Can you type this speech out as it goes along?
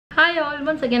Hi all,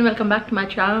 once again welcome back to my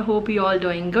channel. Hope you all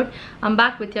doing good. I'm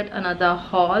back with yet another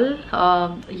haul.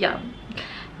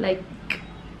 Like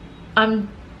I'm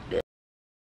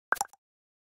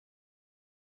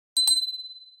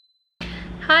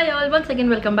Hi all, once again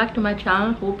welcome back to my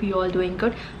channel. Hope you all doing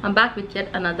good. I'm back with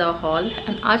yet another haul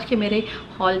and आज के मेरे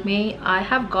haul में I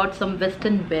have got some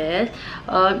western wears.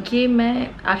 ये मैं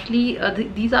actually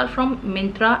these are from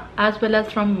Myntra as well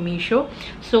as from Meesho.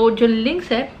 So जो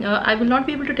links है I will not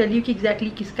be able to tell you कि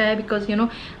exactly किसका है because you know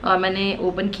मैंने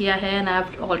open किया है and I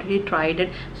have already tried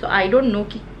it. So I don't know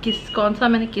कि कौन सा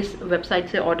मैंने किस वेबसाइट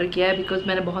से ऑर्डर किया है बिकॉज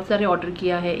मैंने बहुत सारे ऑर्डर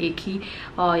किया है एक ही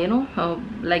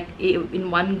लाइक इन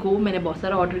वन गो मैंने बहुत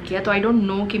सारा ऑर्डर किया तो आई डोंट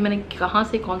नो कि मैंने कहाँ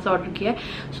से कौन सा ऑर्डर किया है.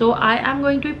 सो I am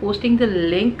going to be posting the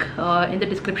link in the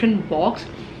description box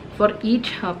for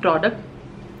each product.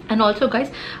 And also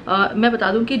guys मैं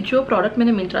बता दूं कि जो प्रोडक्ट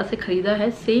मैंने मिंत्रा से ख़रीदा है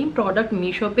सेम प्रोडक्ट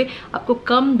मीशो पे आपको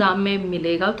कम दाम में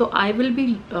मिलेगा. तो I will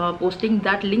be posting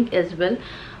that link as well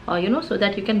so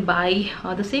that you can buy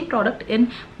the same product in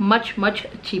much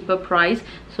cheaper price.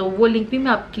 So वो लिंक भी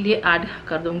मैं आपके लिए ऐड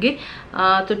कर दूंगी.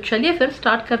 तो चलिए फिर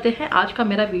स्टार्ट करते हैं आज का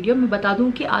मेरा वीडियो. मैं बता दूं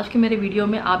कि आज के मेरे वीडियो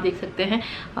में आप देख सकते हैं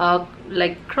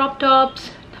like crop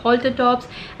tops, halter tops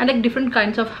and like different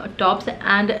kinds of tops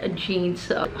and jeans,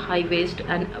 high waist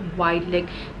and wide leg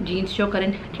jeans जो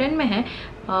करंट ट्रेंड में है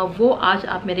वो आज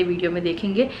आप मेरे वीडियो में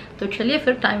देखेंगे. तो चलिए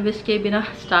फिर टाइम वेस्ट किए बिना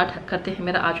स्टार्ट करते हैं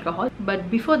मेरा आज का हॉल. बट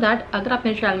बिफोर दैट अगर आप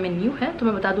मेरे चैनल में न्यू है तो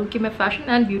मैं बता दूं कि मैं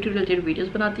fashion and beauty related videos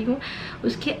बनाती हूँ.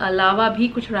 उसके अलावा भी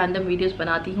कुछ रैंडम वीडियोस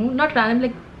बनाती हूँ. Not random,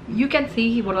 like you can see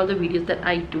what are the videos that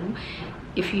I do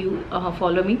if you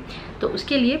follow me. तो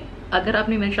उसके लिए अगर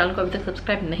आपने मेरे चैनल को अभी तक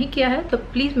सब्सक्राइब नहीं किया है तो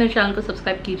प्लीज़ मेरे चैनल को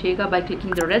सब्सक्राइब कीजिएगा by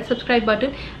clicking the red subscribe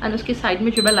button and उसके साइड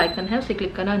में जो बेल आइकन है उसे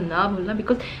क्लिक करना ना भूलना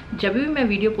बिकॉज जब भी मैं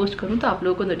वीडियो पोस्ट करूँ तो आप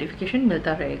लोगों को नोटिफिकेशन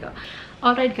मिलता रहेगा.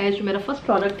 ऑलराइट गाइस, जो मेरा फर्स्ट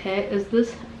प्रोडक्ट है is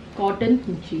this cotton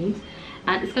jeans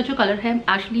and इसका जो कलर है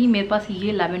एक्चुअली मेरे पास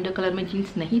ये लैवेंडर कलर में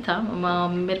जीन्स नहीं था.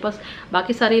 मेरे पास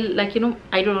बाकी सारे like you know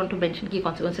I don't want to mention कि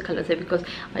कौन से कलर्स है because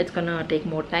it's gonna take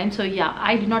more time. सो या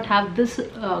I did not have this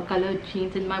colour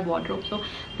jeans in my wardrobe so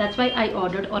that's why I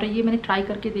ordered. और ये मैंने ट्राई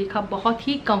करके देखा, बहुत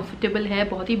ही कंफर्टेबल है,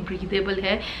 बहुत ही ब्रीदेबल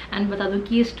है एंड बता दूँ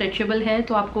कि ये स्ट्रेचेबल है.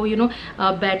 तो आपको यू नो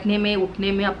बैठने में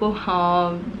उठने में आपको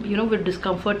यू नो विद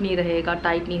डिस्कम्फर्ट नहीं रहेगा,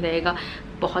 टाइट नहीं रहेगा,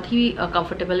 बहुत ही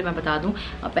कंफर्टेबल मैं बता दूं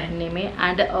पहनने में.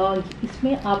 एंड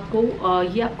इसमें आपको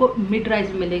ये आपको मिड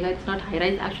राइज मिलेगा, it's not high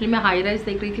rise. Actually मैं हाई राइज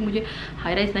देख रही थी, मुझे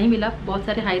हाई राइज नहीं मिला. बहुत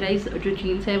सारे हाई राइज जो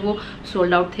जीन्स है वो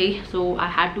सोल्ड आउट थे सो I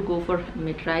had to go for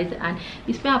mid rise. And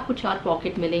इसमें आपको 4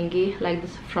 पॉकेट मिलेंगे लाइक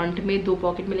दिस. फ्रंट में 2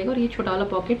 पॉकेट मिलेगा और ये छोटा वाला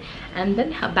pocket and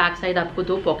then back side आपको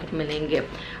 2 पॉकेट मिलेंगे.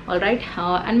 ऑलराइट,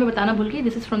 एंड मैं बताना भूल गई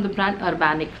this is from the brand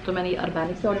Urbanic. तो मैंने ये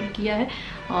अर्बैनिक से ऑर्डर किया है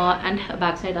एंड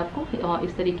बैक साइड आपको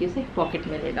इस तरीके से पॉकेट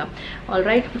मिलेगा.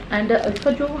 ऑलराइट, एंड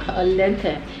इसका जो लेंथ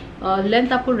है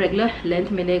लेंथ आपको रेगुलर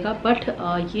लेंथ मिलेगा बट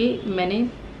ये मैंने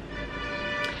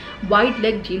वाइड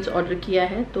लेग जीन्स ऑर्डर किया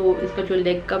है तो इसका जो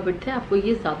लेग का विड्थ है आपको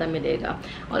ये ज़्यादा मिलेगा.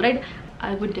 Alright, I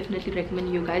would definitely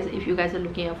recommend you guys if you guys are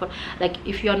looking out for like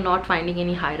if you are not finding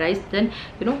any high rise then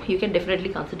you know you can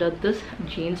definitely consider this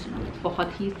jeans.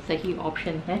 बहुत ही सही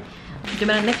option है. जो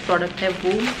मेरा next product है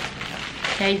वो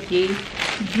है ये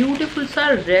beautiful सा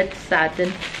रेड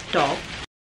सैटिन टॉप.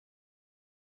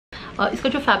 इसका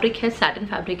जो फैब्रिक है सैटिन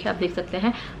फैब्रिक है, आप देख सकते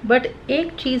हैं. बट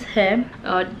एक चीज़ है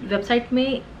वेबसाइट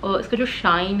में इसका जो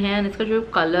शाइन है एंड इसका जो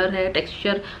कलर है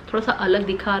टेक्सचर थोड़ा सा अलग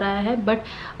दिखा रहा है बट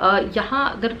यहाँ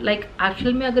अगर लाइक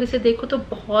एक्चुअल में अगर इसे देखो तो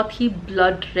बहुत ही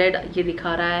ब्लड रेड ये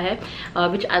दिखा रहा है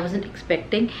विच I wasn't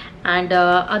expecting. And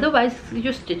otherwise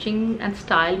जो स्टिचिंग एंड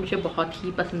स्टाइल मुझे बहुत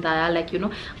ही पसंद आया. लाइक यू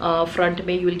नो फ्रंट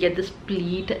में you will get this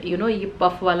pleat you know ये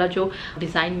पफ वाला जो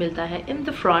डिज़ाइन मिलता है इन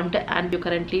द फ्रंट एंड जो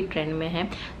करेंटली ट्रेंड में है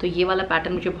तो ये वाला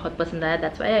पैटर्न मुझे बहुत पसंद आया.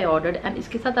 That's why I ordered. And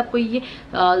इसके साथ आपको ये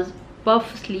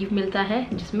पफ स्लीव मिलता है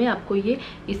जिसमें आपको ये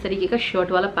इस तरीके का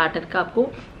शर्ट वाला पैटर्न का आपको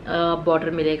बॉर्डर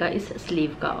मिलेगा इस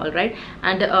स्लीव का. ऑलराइट,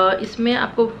 एंड इसमें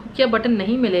आपको क्या बटन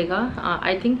नहीं मिलेगा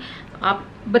आई थिंक आप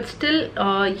बट स्टिल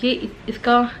ये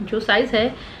इसका जो साइज़ है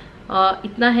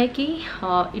इतना है कि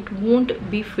it won't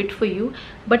be fit for you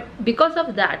but because of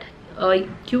that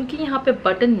क्योंकि यहाँ पे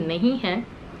बटन नहीं है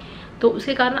तो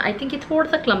उसके कारण आई थिंक ये थोड़ा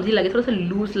सा क्लमजी लगे, थोड़ा सा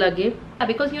लूज लगे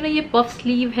बिकॉज यू नो ये पफ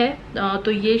स्लीव है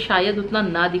तो ये शायद उतना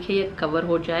ना दिखे, ये कवर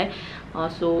हो जाए.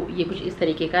 सो ये कुछ इस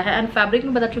तरीके का है. एंड फैब्रिक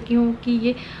में बता चुकी हूँ कि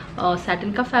ये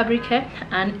सैटिन का फैब्रिक है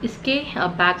एंड इसके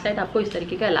बैक साइड आपको इस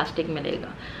तरीके का इलास्टिक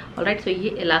मिलेगा. ऑलराइट, सो ये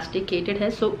इलास्टिकेटेड है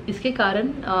सो इसके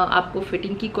कारण आपको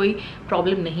फिटिंग की कोई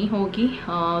प्रॉब्लम नहीं होगी.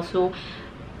 So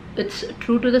it's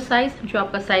true to the size, जो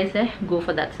आपका साइज़ है go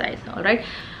for that size. Alright,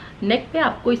 नेक पे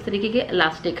आपको इस तरीके के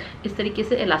इलास्टिक, इस तरीके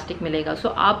से इलास्टिक मिलेगा. सो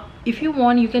आप if you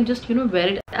want you can just where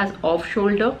it as off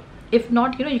shoulder. If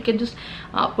not you can just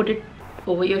put it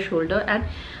over your shoulder, and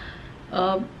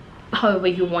however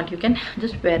you want you can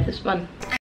just wear this one.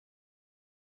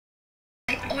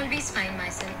 I always find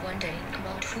myself wondering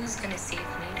about who's gonna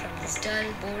save me from this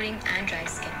dull, boring and dry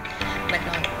skin. But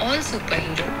not all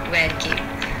superhero wear cape.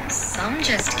 Some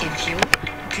just give you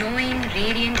glowing,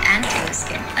 radiant and clear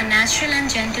skin. A natural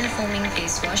and gentle foaming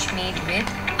face wash made with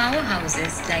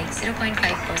powerhouses like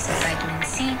 0.5% vitamin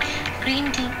C,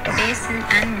 green tea, basil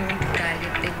and more to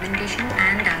target pigmentation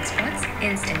and dark spots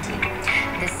instantly.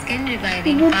 This skin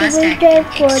reviving, fast acting,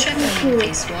 extra foaming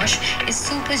face wash is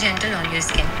super gentle on your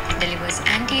skin, delivers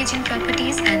anti-aging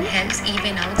properties and helps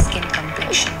even out skin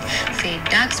complexion,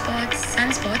 fade dark spots,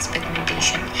 sunspots,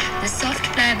 pigmentation. The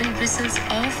soft pliable bristles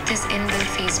of this inbuilt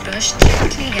face brush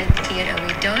gently help clear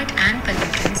away dirt and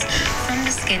pollutants from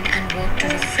the skin and work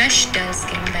to refresh dull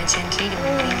skin by gently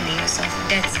removing layers of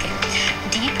dead skin.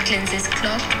 Deep cleanses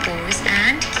clogged pores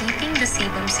and keeping the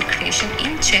sebum secretion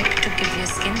in check to give your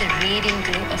skin the radiant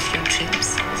glow of your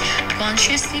dreams.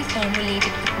 Consciously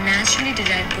formulated with naturally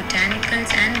derived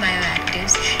botanicals and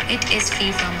bioactives, it is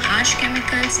free from harsh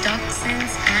chemicals,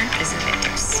 toxins and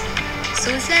preservatives.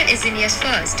 Soulflower is India's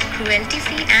first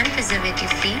cruelty-free and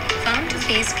preservative-free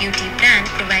farm-to-face beauty brand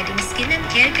providing skin and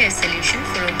hair care solution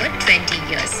for over 20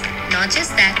 years. Not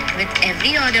just that, with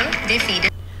every order, they feed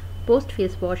Post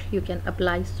face wash, you can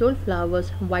apply Soulflower's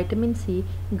vitamin C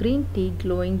green tea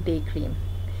glowing day cream.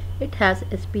 It has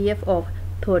SPF of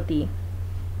 30.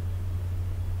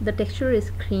 The texture is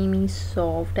creamy,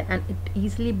 soft, and it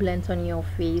easily blends on your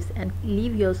face and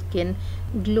leave your skin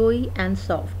glowy and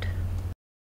soft.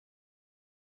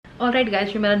 Alright guys,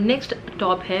 जो मेरा next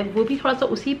top है वो भी थोड़ा सा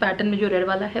उसी pattern में, जो रेड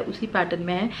वाला है उसी पैटर्न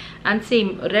में है. And same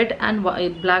red and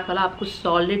black वाला आपको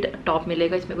सॉलिड टॉप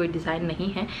मिलेगा, इसमें कोई डिज़ाइन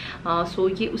नहीं है. सो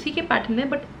ये उसी के पैटर्न में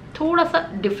बट थोड़ा सा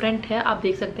डिफरेंट है. आप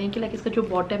देख सकते हैं कि लाइक इसका जो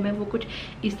बॉटम है वो कुछ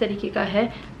इस तरीके का है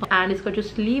एंड इसका जो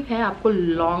स्लीव है आपको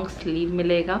लॉन्ग स्लीव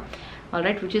मिलेगा.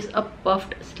 Alright, which is a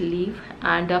puffed sleeve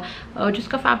and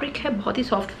जिसका फैब्रिक है बहुत ही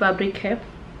सॉफ्ट फैब्रिक है,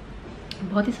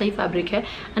 बहुत ही सही फैब्रिक है.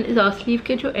 एंड इस स्लीव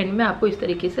के जो एंड में आपको इस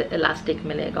तरीके से इलास्टिक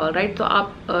मिलेगा. ऑलराइट, तो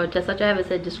आप जैसा चाहे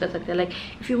वैसे एडजस्ट कर सकते हैं. Like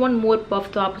if you want more puff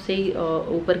तो आप उसे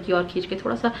ऊपर की ओर खींच के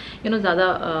थोड़ा सा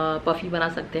ज़्यादा पफी बना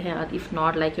सकते हैं. If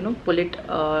not like pull it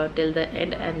till the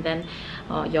end and then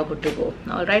you are good to go.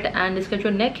 Alright, and इसका जो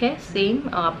नेक है सेम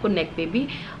आपको नेक पे भी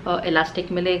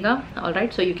इलास्टिक मिलेगा.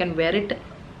 Alright, so you can wear it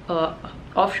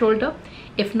off shoulder.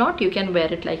 If not, you can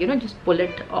wear it like just pull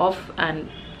it off,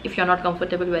 and if you're not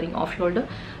comfortable wearing off shoulder,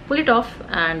 pull it off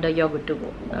and you're good to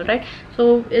go. All right, so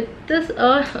it is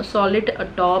a solid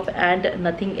top and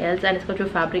nothing else. And इसका जो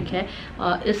fabric है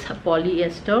is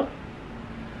polyester.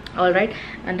 All right,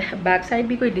 and back side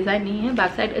भी कोई design नहीं है,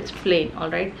 back side it's plain.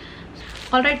 All right.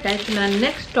 Alright guys, मेरा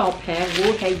next top है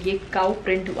वो है ये काउ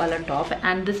प्रिंट वाला top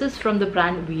and this is from the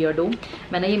brand weirdo.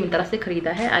 मैंने ये मिंत्रा से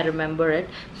ख़रीदा है, I remember it.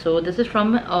 So this is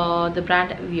from the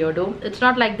brand weirdo. It's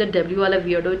not like the W वाला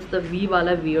वियर्डो, इट्स द V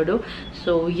वाला वियर्डो.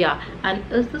 सो या,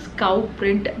 and is this cow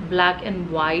print black and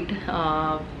white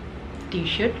T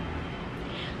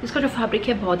shirt. इसका जो फैब्रिक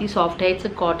है बहुत ही soft है. It's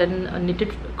a cotton,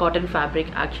 knitted cotton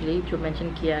fabric actually जो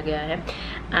mention किया गया है.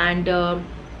 And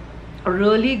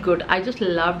really good. I just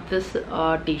loved this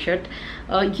t-shirt.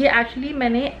 ये एक्चुअली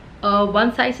मैंने वन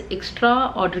साइज एक्स्ट्रा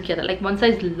ऑर्डर किया था, like one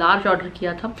size large order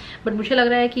किया था, बट मुझे लग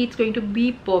रहा है कि it's going to be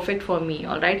perfect for me.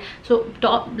 Alright, so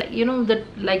top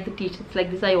like the T shirts like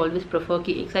this I always prefer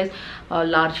कि एक साइज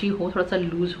लार्ज ही हो, थोड़ा सा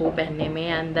लूज हो पहनने में.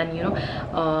 And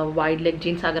then wide leg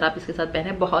jeans अगर आप इसके साथ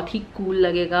पहने बहुत ही कूल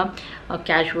लगेगा,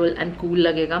 कैजुअल एंड कूल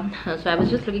लगेगा. सो I was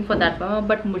just looking for that,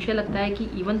 but मुझे लगता है कि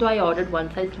even though I ordered one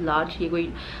size large,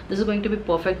 this is going to be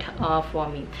perfect for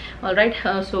me. Alright,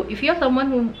 so if you are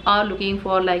someone who are looking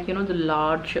for like the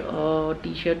large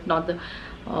t-shirt, not the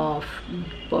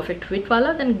perfect fit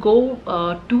wala, then go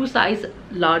 2 size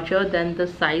larger than the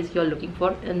size you're looking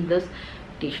for in this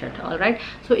t-shirt. all right,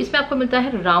 so इसमें आपको मिलता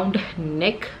है round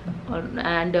neck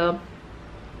and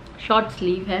short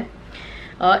sleeve है.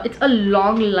 It's a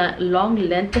long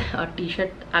length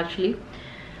t-shirt actually.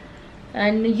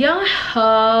 And yeah,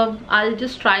 I'll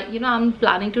just try, I'm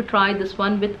planning to try this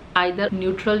one with either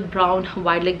neutral brown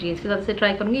wide leg jeans के साथ से try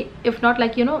करूँगी. if not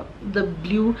like the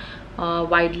blue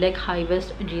wide leg high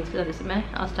waist jeans के साथ इसे मैं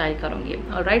style करूँगी।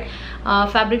 Alright,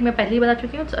 fabric मैं पहले ही बता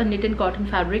चुकी हूँ, it's knit and cotton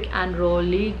fabric and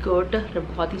really good,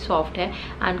 बहुत ही सॉफ्ट है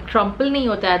एंड क्रम्पल नहीं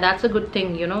होता है, that's a good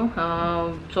thing, you know.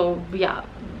 सो या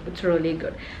it's really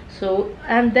good. So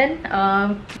and then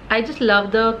I just love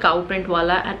the cow print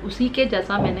वाला, and उसी के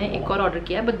जैसा मैंने एक और ऑर्डर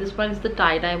किया, but this one is the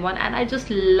tie dye one and I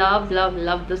just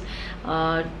love this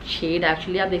shade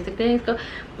actually। आप देख सकते हैं इसका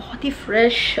बहुत ही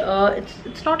fresh,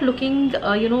 it's not looking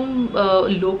you know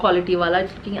low quality वाला,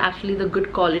 it's looking actually the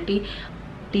good quality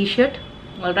t-shirt।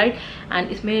 Alright, and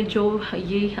इसमें जो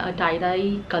ये tie dye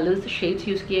colours shades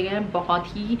use किए गए हैं बहुत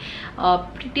ही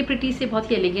प्रिटी से, बहुत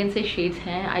ही एलिगेंट से शेड्स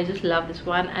हैं। I just love this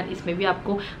one, and इसमें भी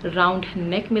आपको राउंड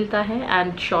नेक मिलता है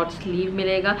एंड शॉर्ट स्लीव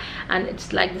मिलेगा, and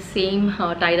it's like the same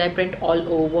tie dye print all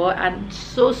over and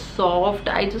so soft.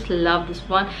 I just love this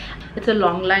one. It's a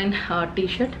long line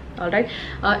t-shirt, all right।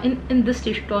 In this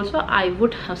t-shirt also I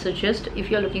would suggest,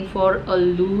 if you're looking for a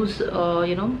loose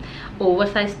you know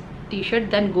oversized t-shirt,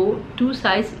 then go 2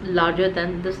 size larger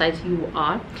than the size you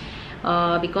are,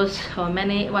 because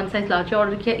मैंने 1 size larger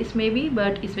order किया इसमें भी,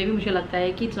 but इसमें भी मुझे लगता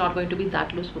है कि it's not going to be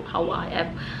that loose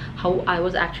how I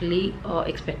was actually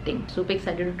expecting। Super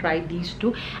excited to try these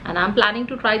two, and I'm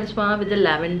planning to try this one with the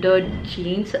lavender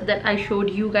jeans that I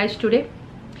showed you guys today।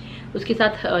 उसके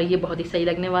साथ ये बहुत ही सही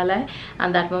लगने वाला है,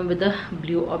 and that one with the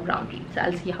blue or brown jeans।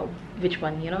 I'll see which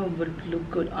one you know would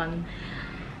look good on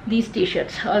these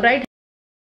t-shirts। All right।